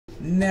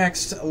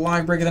Next,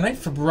 live break of the night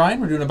for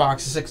Brian. We're doing a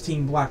box of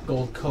 16 black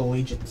gold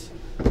collegiate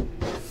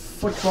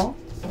football.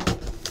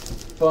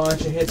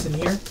 Bunch of hits in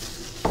here.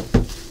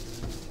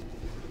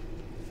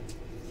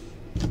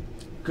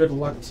 Good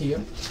luck to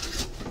you.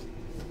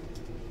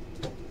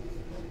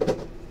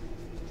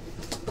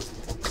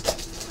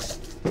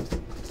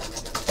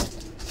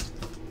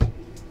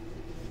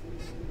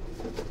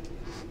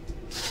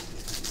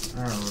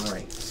 All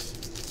right.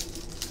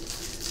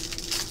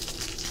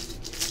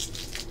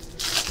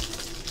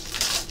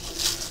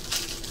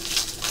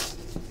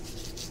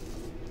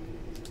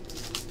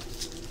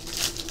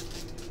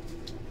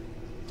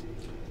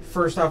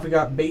 First off, we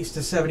got base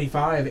to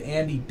 75,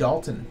 Andy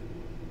Dalton.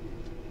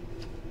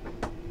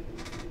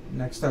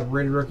 Next up,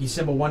 rated rookie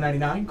symbol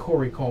 199,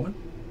 Corey Coleman.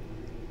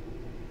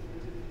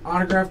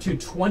 Autograph to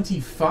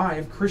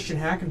 25, Christian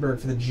Hackenberg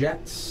for the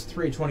Jets.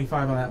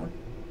 3/25 on that one.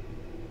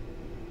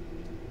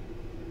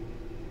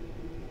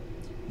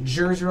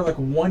 Jersey relic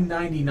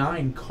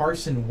 199,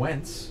 Carson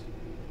Wentz.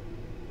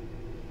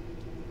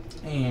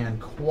 And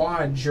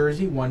quad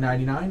jersey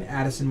 199,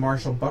 Addison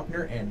Marshall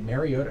Buckner and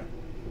Mariota.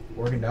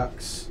 Oregon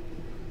Ducks.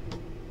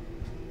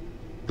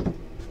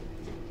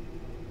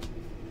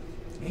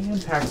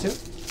 And pack 2.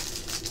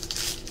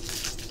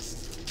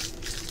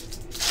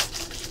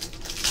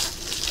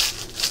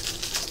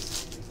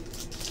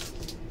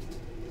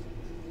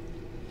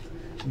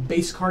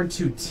 Base card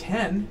to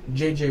 10,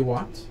 J.J.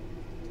 Watt.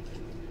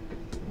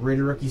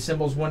 Rated rookie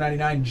symbols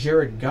 199,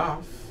 Jared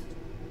Goff.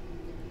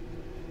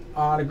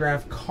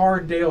 Autograph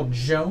Cardale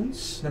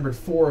Jones, numbered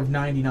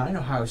 4/99,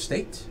 Ohio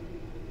State.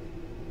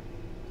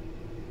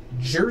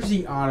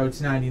 Jersey auto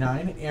to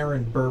 99,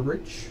 Aaron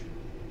Burbridge.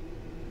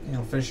 And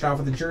we'll finish it off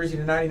with the jersey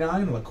to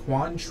 99,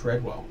 Laquan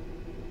Treadwell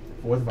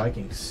for the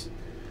Vikings.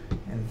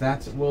 And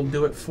that will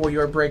do it for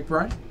your break,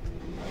 Brian.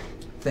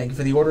 Thank you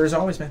for the order as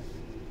always, man.